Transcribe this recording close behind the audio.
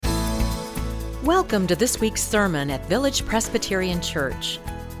Welcome to this week's sermon at Village Presbyterian Church.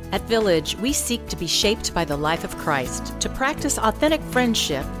 At Village, we seek to be shaped by the life of Christ, to practice authentic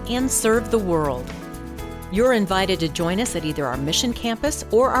friendship, and serve the world. You're invited to join us at either our Mission Campus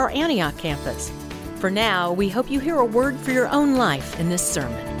or our Antioch campus. For now, we hope you hear a word for your own life in this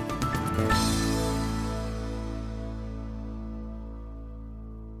sermon.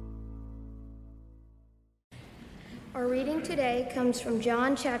 Our reading today comes from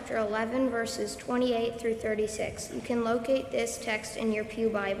John chapter 11, verses 28 through 36. You can locate this text in your Pew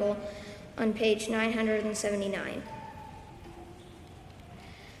Bible on page 979.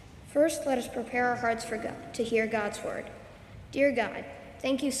 First, let us prepare our hearts for God, to hear God's word. Dear God,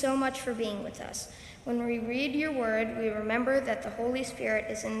 thank you so much for being with us. When we read your word, we remember that the Holy Spirit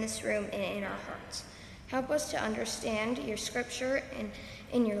is in this room and in our hearts. Help us to understand your scripture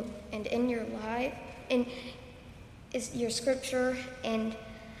is your scripture and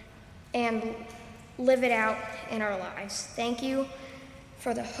live it out in our lives. Thank you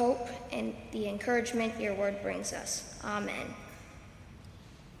for the hope and the encouragement your word brings us. Amen.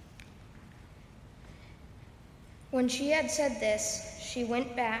 When she had said this, she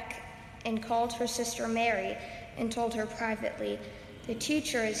went back and called her sister Mary and told her privately, "The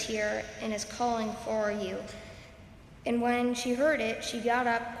teacher is here and is calling for you." And when she heard it, she got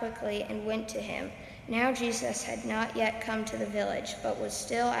up quickly and went to him. Now Jesus had not yet come to the village, but was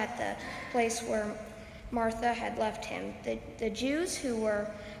still at the place where Martha had left him. The Jews who were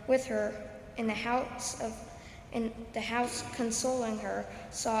with her in the house consoling her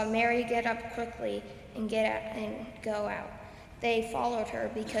saw Mary get up quickly and go out. They followed her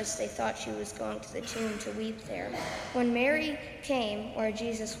because they thought she was going to the tomb to weep there. When Mary came where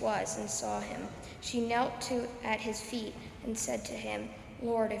Jesus was and saw him, she knelt at his feet and said to him,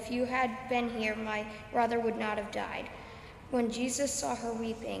 "Lord, if you had been here, my brother would not have died." When Jesus saw her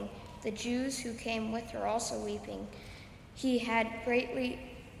weeping, the Jews who came with her also weeping, he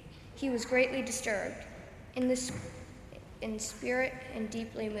was greatly disturbed in spirit and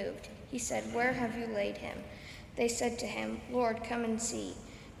deeply moved. He said, "Where have you laid him?" They said to him, "Lord, come and see."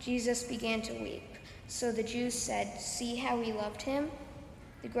 Jesus began to weep. So the Jews said, "See how he loved him?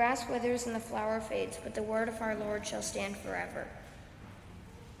 The grass withers and the flower fades, but the word of our Lord shall stand forever."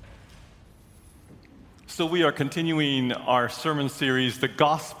 So we are continuing our sermon series, The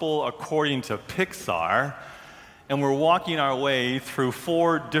Gospel According to Pixar, and we're walking our way through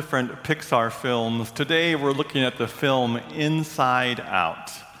 4 different Pixar films. Today we're looking at the film Inside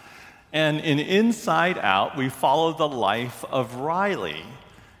Out. And in Inside Out, we follow the life of Riley,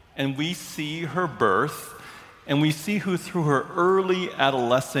 and we see her birth, and we see who through her early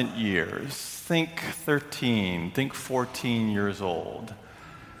adolescent years, think 13, think 14 years old.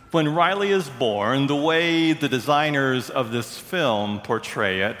 When Riley is born, the way the designers of this film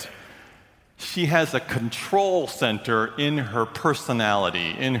portray it, she has a control center in her personality,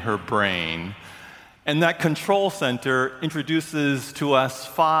 in her brain. And that control center introduces to us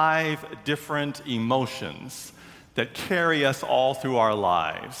 5 different emotions that carry us all through our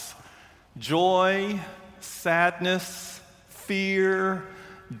lives: joy, sadness, fear,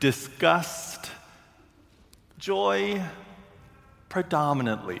 disgust. Joy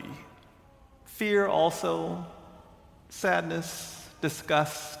predominantly. Fear also, sadness,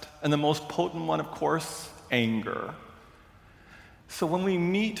 disgust, and the most potent one, of course, anger. So when we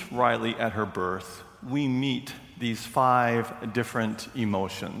meet Riley at her birth, we meet these 5 different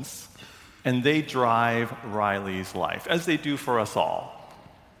emotions, and they drive Riley's life, as they do for us all.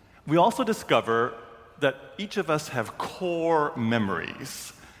 We also discover that each of us have core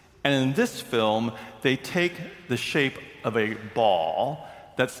memories, and in this film, they take the shape of a ball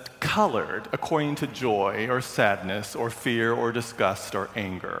that's colored according to joy or sadness or fear or disgust or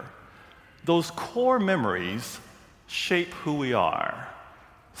anger. Those core memories shape who we are.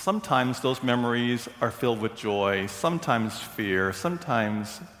 Sometimes those memories are filled with joy, sometimes fear,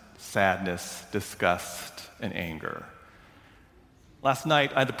 sometimes sadness, disgust, and anger. Last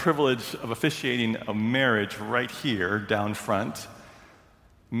night, I had the privilege of officiating a marriage right here down front.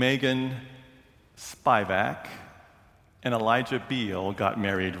 Megan Spivak and Elijah Beal got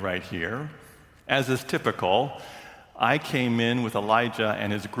married right here. As is typical, I came in with Elijah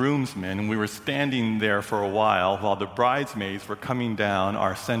and his groomsmen, and we were standing there for a while the bridesmaids were coming down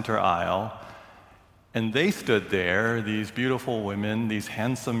our center aisle. And they stood there, these beautiful women, these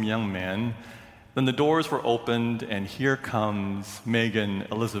handsome young men. Then the doors were opened, and here comes Megan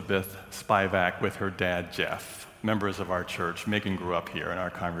Elizabeth Spivak with her dad, Jeff, members of our church. Megan grew up here in our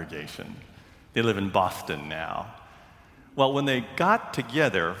congregation. They live in Boston now. Well, when they got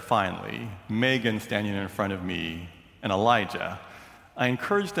together, finally, Megan standing in front of me and Elijah, I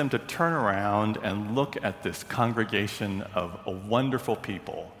encouraged them to turn around and look at this congregation of wonderful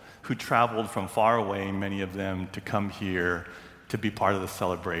people who traveled from far away, many of them, to come here to be part of the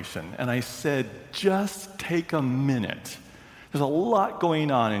celebration. And I said, just take a minute. There's a lot going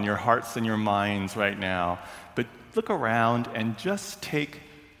on in your hearts and your minds right now, but look around and just take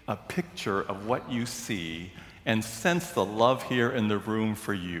a picture of what you see and sense the love here in the room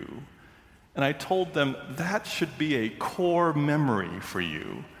for you. And I told them that should be a core memory for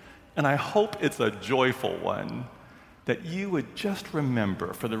you. And I hope it's a joyful one, that you would just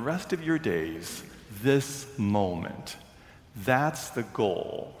remember for the rest of your days this moment. That's the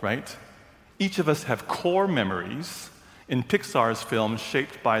goal, right? Each of us have core memories in Pixar's film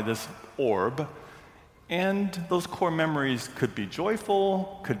shaped by this orb. And those core memories could be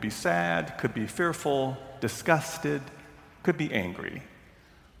joyful, could be sad, could be fearful, disgusted, could be angry.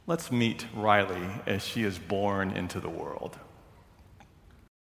 Let's meet Riley as she is born into the world.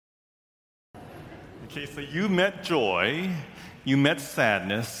 Okay, so you met joy, you met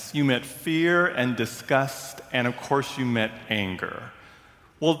sadness, you met fear and disgust, and of course you met anger.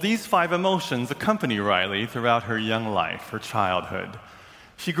 Well, these 5 emotions accompany Riley throughout her young life, her childhood.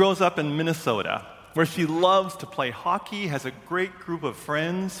 She grows up in Minnesota, where she loves to play hockey, has a great group of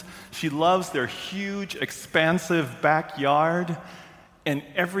friends. She loves their huge, expansive backyard. And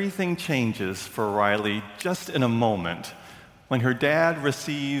everything changes for Riley just in a moment when her dad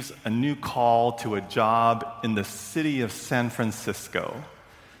receives a new call to a job in the city of San Francisco.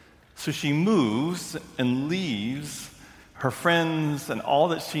 So she moves and leaves her friends and all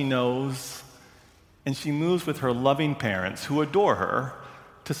that she knows, and she moves with her loving parents who adore her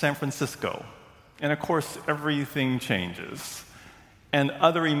to San Francisco. And of course, everything changes. And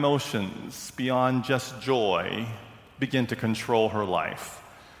other emotions beyond just joy begin to control her life.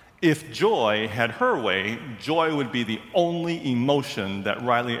 If joy had her way, joy would be the only emotion that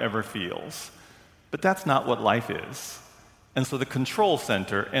Riley ever feels. But that's not what life is. And so the control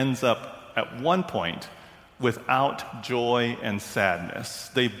center ends up at one point without joy and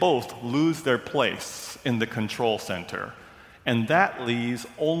sadness. They both lose their place in the control center. And that leaves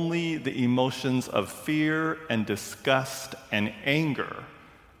only the emotions of fear and disgust and anger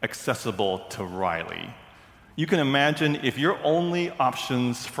accessible to Riley. You can imagine if your only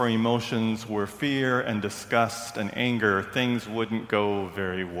options for emotions were fear and disgust and anger, things wouldn't go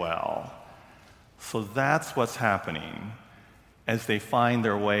very well. So that's what's happening as they find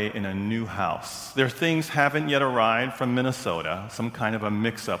their way in a new house. Their things haven't yet arrived from Minnesota, some kind of a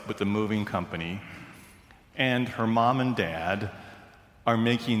mix-up with the moving company, and her mom and dad are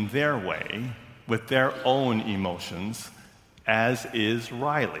making their way with their own emotions, as is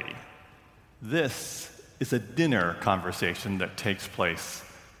Riley. This is a dinner conversation that takes place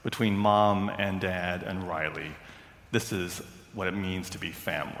between mom and dad and Riley. This is what it means to be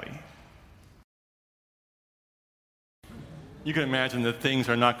family. You can imagine that things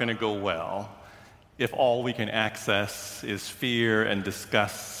are not going to go well if all we can access is fear and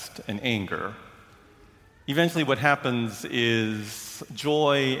disgust and anger. Eventually what happens is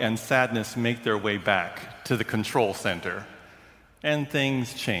joy and sadness make their way back to the control center, and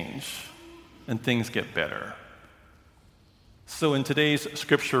things change. And things get better. So in today's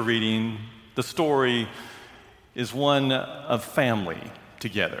scripture reading, the story is one of family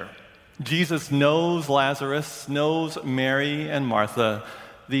together. Jesus knows Lazarus, knows Mary and Martha,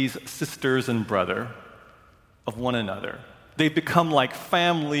 these sisters and brother of one another. They've become like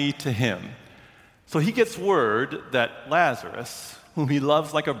family to him. So he gets word that Lazarus, whom he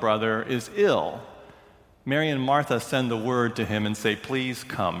loves like a brother, is ill. Mary and Martha send the word to him and say, please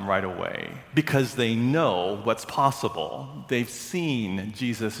come right away, because they know what's possible. They've seen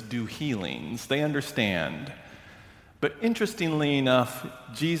Jesus do healings. They understand. But interestingly enough,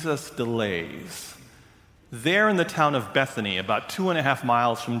 Jesus delays. There in the town of Bethany, about 2.5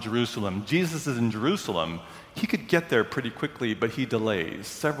 miles from Jerusalem, Jesus is in Jerusalem. He could get there pretty quickly, but he delays,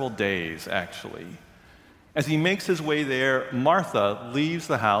 several days actually. As he makes his way there, Martha leaves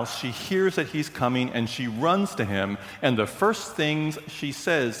the house. She hears that he's coming, and she runs to him. And the first things she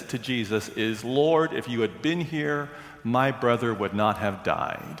says to Jesus is, Lord, if you had been here, my brother would not have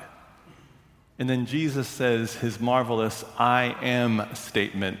died. And then Jesus says his marvelous I am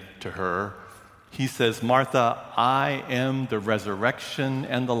statement to her. He says, Martha, I am the resurrection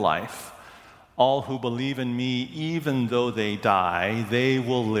and the life. All who believe in me, even though they die, they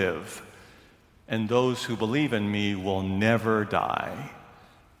will live. And those who believe in me will never die.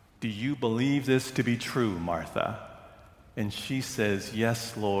 Do you believe this to be true, Martha? And she says,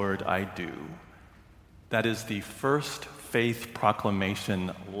 yes, Lord, I do. That is the first faith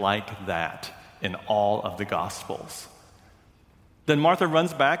proclamation like that in all of the Gospels. Then Martha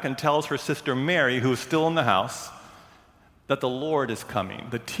runs back and tells her sister Mary, who is still in the house, that the Lord is coming,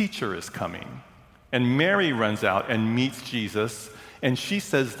 the teacher is coming. And Mary runs out and meets Jesus, and she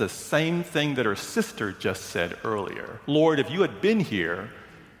says the same thing that her sister just said earlier. Lord, if you had been here,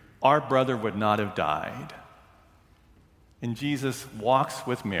 our brother would not have died. And Jesus walks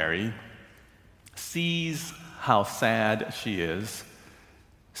with Mary, sees how sad she is,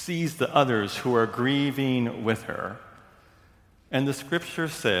 sees the others who are grieving with her. And the scripture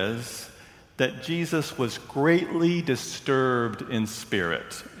says that Jesus was greatly disturbed in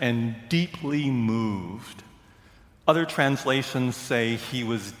spirit and deeply moved. Other translations say he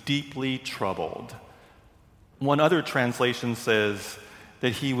was deeply troubled. One other translation says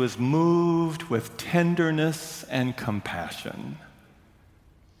that he was moved with tenderness and compassion.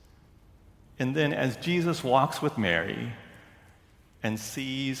 And then as Jesus walks with Mary and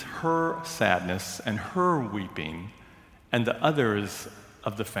sees her sadness and her weeping and the others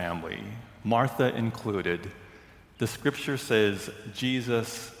of the family, Martha included, the scripture says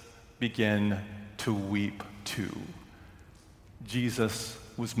Jesus began to weep too. Jesus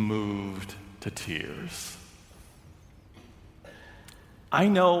was moved to tears. I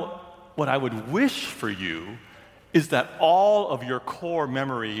know what I would wish for you is that all of your core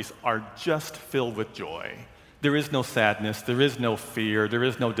memories are just filled with joy. There is no sadness, there is no fear, there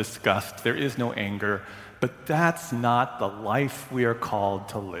is no disgust, there is no anger, but that's not the life we are called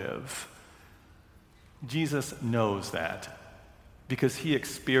to live. Jesus knows that because he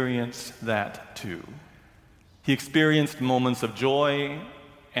experienced that too. He experienced moments of joy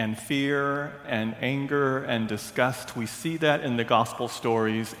and fear and anger and disgust. We see that in the gospel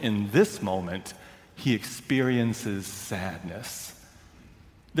stories. In this moment, he experiences sadness.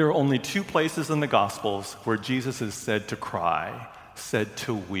 There are only two places in the Gospels where Jesus is said to cry, said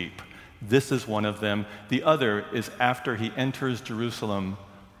to weep. This is one of them. The other is after he enters Jerusalem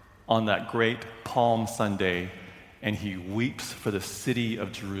on that great Palm Sunday, and he weeps for the city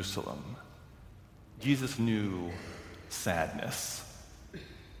of Jerusalem. Jesus knew sadness.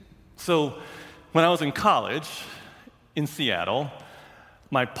 So when I was in college in Seattle,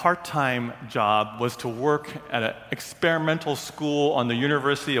 my part-time job was to work at an experimental school on the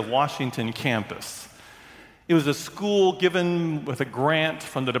University of Washington campus. It was a school given with a grant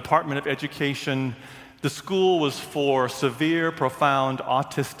from the Department of Education. The school was for severe, profound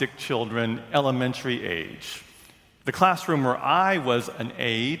autistic children, elementary age. The classroom where I was an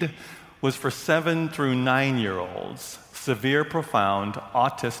aide was for 7 through 9-year-olds, severe, profound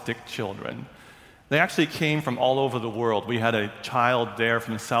autistic children. They actually came from all over the world. We had a child there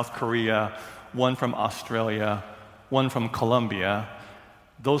from South Korea, one from Australia, one from Colombia.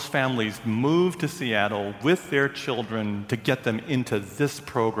 Those families moved to Seattle with their children to get them into this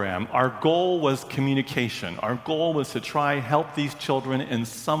program. Our goal was communication. Our goal was to try help these children in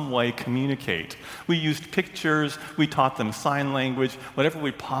some way communicate. We used pictures, we taught them sign language, whatever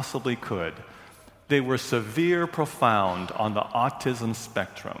we possibly could. They were severe, profound on the autism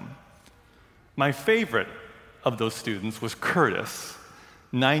spectrum. My favorite of those students was Curtis,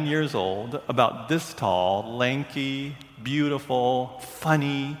 9 years old, about this tall, lanky, beautiful,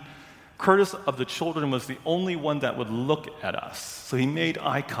 funny. Curtis of the children was the only one that would look at us. So he made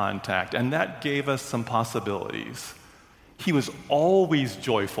eye contact, and that gave us some possibilities. He was always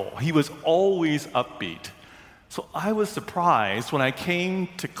joyful. He was always upbeat. So I was surprised when I came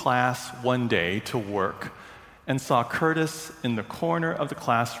to class one day to work and saw Curtis in the corner of the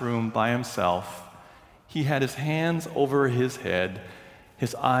classroom by himself. He had his hands over his head,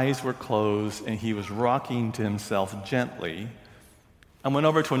 his eyes were closed, and he was rocking to himself gently. I went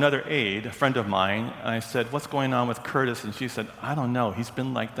over to another aide, a friend of mine, and I said, "What's going on with Curtis?" And she said, "I don't know. He's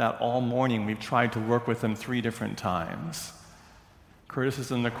been like that all morning. We've tried to work with him 3 different times." Curtis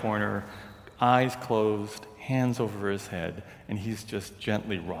is in the corner, eyes closed, hands over his head, and he's just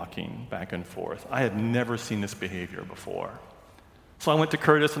gently rocking back and forth. I had never seen this behavior before. So I went to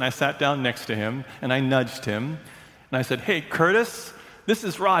Curtis and I sat down next to him and I nudged him and I said, "Hey, Curtis, this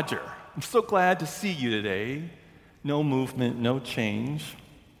is Rodger. I'm so glad to see you today." No movement, no change.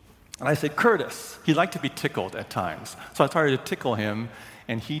 And I said, "Curtis," he liked to be tickled at times. So I started to tickle him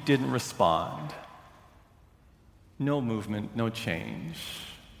and he didn't respond. No movement, no change.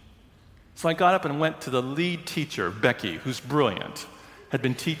 So I got up and went to the lead teacher, Becky, who's brilliant, had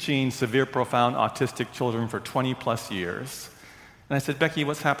been teaching severe, profound autistic children for 20 plus years. And I said, "Becky,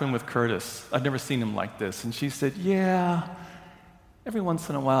 what's happened with Curtis? I've never seen him like this." And she said, "Yeah, every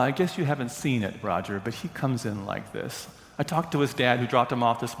once in a while, I guess you haven't seen it, Rodger, but he comes in like this. I talked to his dad who dropped him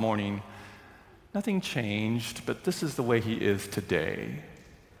off this morning. Nothing changed, but this is the way he is today."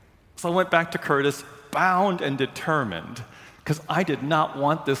 So I went back to Curtis, bound and determined because I did not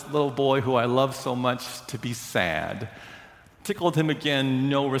want this little boy who I love so much to be sad. Tickled him again,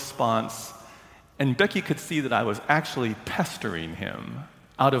 no response. And Becky could see that I was actually pestering him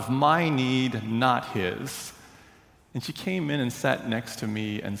out of my need, not his. And she came in and sat next to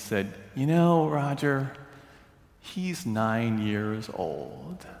me and said, "You know, Rodger, he's 9 years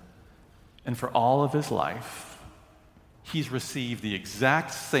old. And for all of his life, he's received the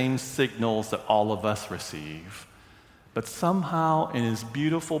exact same signals that all of us receive. But somehow in his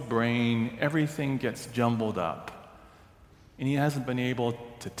beautiful brain, everything gets jumbled up. And he hasn't been able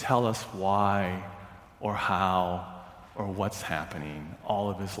to tell us why or how or what's happening all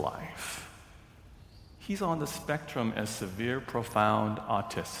of his life. He's on the spectrum as severe, profound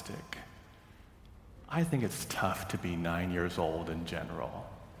autistic. I think it's tough to be 9 years old in general.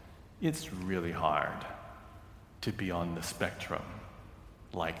 It's really hard to be on the spectrum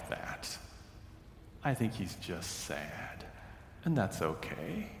like that. I think he's just sad, and that's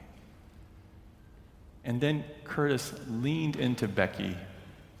okay." And then Curtis leaned into Becky,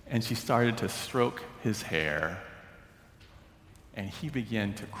 and she started to stroke his hair, and he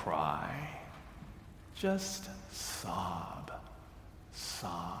began to cry. Just sob.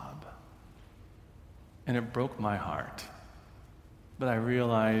 And it broke my heart. But I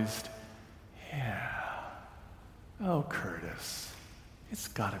realized, oh, Curtis, it's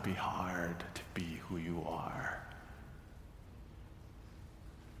got to be hard to be who you are.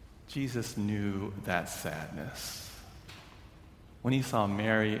 Jesus knew that sadness. When he saw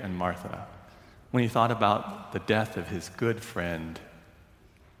Mary and Martha, when he thought about the death of his good friend,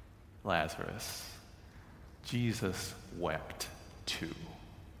 Lazarus, Jesus wept too.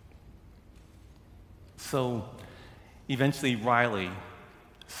 So eventually Riley,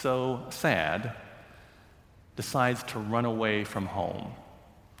 so sad, decides to run away from home,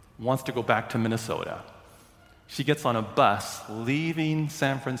 wants to go back to Minnesota. She gets on a bus leaving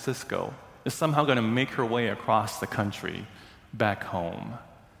San Francisco, is somehow going to make her way across the country back home.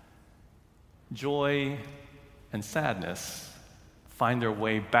 Joy and sadness find their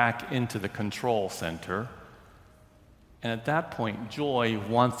way back into the control center, and at that point, Joy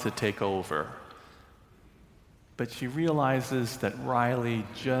wants to take over. But she realizes that Riley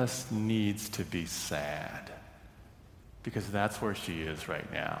just needs to be sad, because that's where she is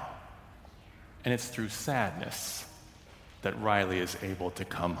right now. And it's through sadness that Riley is able to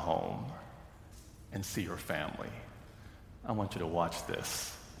come home and see her family. I want you to watch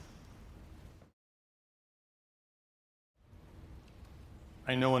this.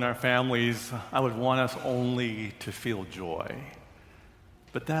 I know in our families, I would want us only to feel joy,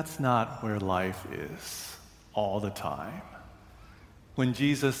 but that's not where life is all the time. When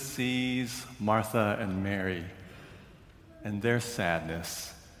Jesus sees Martha and Mary and their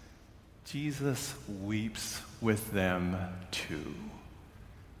sadness, Jesus weeps with them too.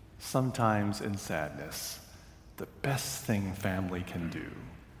 Sometimes in sadness, the best thing family can do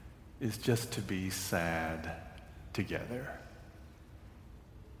is just to be sad together.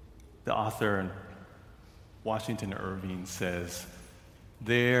 The author, Washington Irving, says,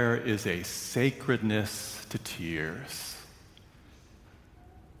 "There is a sacredness to tears.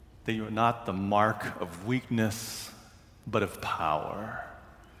 They are not the mark of weakness, but of power.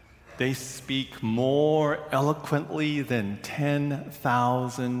 They speak more eloquently than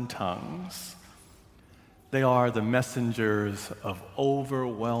 10,000 tongues. They are the messengers of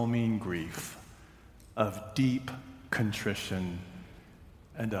overwhelming grief, of deep contrition,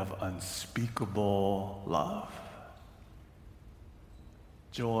 and of unspeakable love."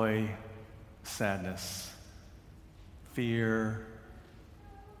 Joy, sadness, fear,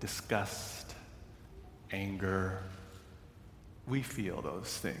 disgust, anger, we feel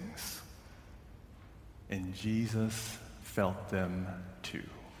those things. And Jesus felt them too.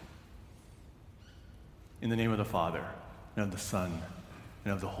 In the name of the Father, and of the Son,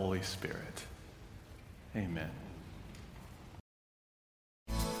 and of the Holy Spirit. Amen.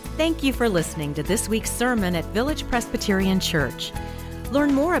 Thank you for listening to this week's sermon at Village Presbyterian Church.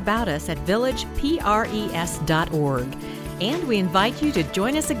 Learn more about us at villagepres.org, and we invite you to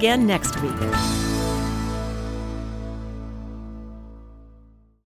join us again next week.